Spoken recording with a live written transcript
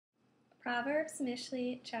Proverbs,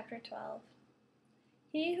 Mishli, chapter 12.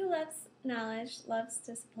 He who loves knowledge loves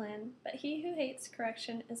discipline, but he who hates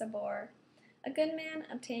correction is a bore. A good man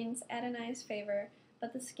obtains Adonai's favor,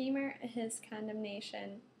 but the schemer his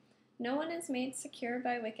condemnation. No one is made secure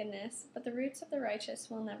by wickedness, but the roots of the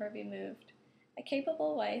righteous will never be moved. A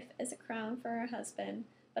capable wife is a crown for her husband,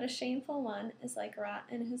 but a shameful one is like rot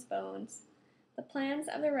in his bones. The plans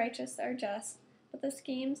of the righteous are just, but the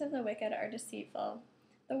schemes of the wicked are deceitful.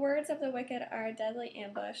 The words of the wicked are a deadly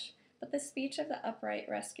ambush, but the speech of the upright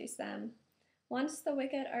rescues them. Once the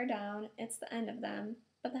wicked are down, it's the end of them,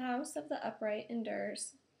 but the house of the upright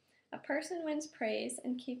endures. A person wins praise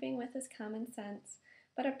in keeping with his common sense,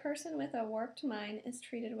 but a person with a warped mind is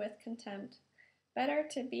treated with contempt. Better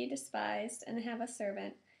to be despised and have a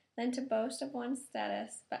servant than to boast of one's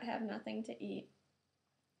status but have nothing to eat.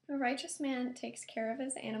 A righteous man takes care of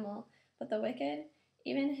his animal, but the wicked,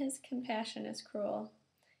 even his compassion is cruel.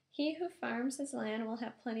 He who farms his land will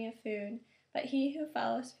have plenty of food, but he who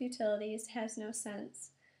follows futilities has no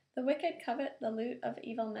sense. The wicked covet the loot of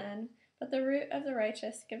evil men, but the root of the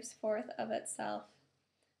righteous gives forth of itself.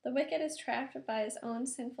 The wicked is trapped by his own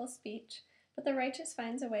sinful speech, but the righteous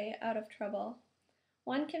finds a way out of trouble.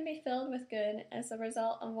 One can be filled with good as the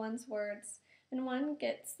result of one's words, and one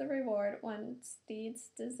gets the reward one's deeds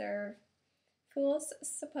deserve. Fools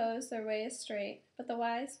suppose their way is straight, but the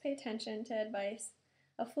wise pay attention to advice.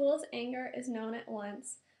 A fool's anger is known at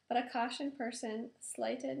once, but a cautioned person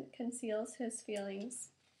slighted conceals his feelings.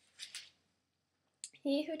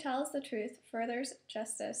 He who tells the truth furthers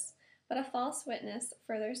justice, but a false witness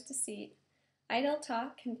furthers deceit. Idle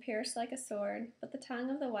talk can pierce like a sword, but the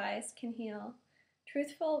tongue of the wise can heal.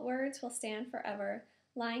 Truthful words will stand forever,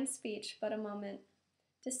 lying speech but a moment.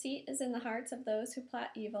 Deceit is in the hearts of those who plot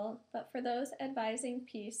evil, but for those advising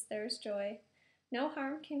peace there is joy. No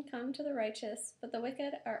harm can come to the righteous, but the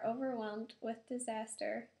wicked are overwhelmed with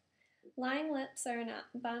disaster. Lying lips are an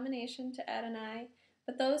abomination to Adonai,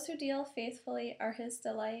 but those who deal faithfully are his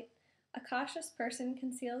delight. A cautious person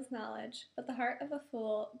conceals knowledge, but the heart of a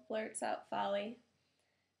fool blurts out folly.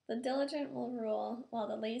 The diligent will rule, while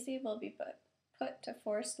the lazy will be put to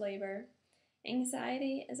forced labor.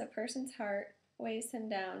 Anxiety in a person's heart weighs him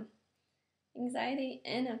down. Anxiety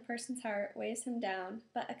in a person's heart weighs him down,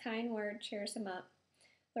 but a kind word cheers him up.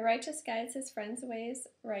 The righteous guides his friends' ways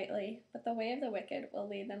rightly, but the way of the wicked will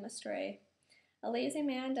lead them astray. A lazy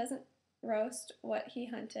man doesn't roast what he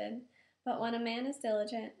hunted, but when a man is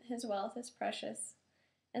diligent, his wealth is precious.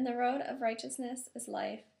 In the road of righteousness is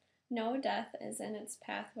life. No death is in its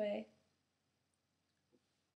pathway.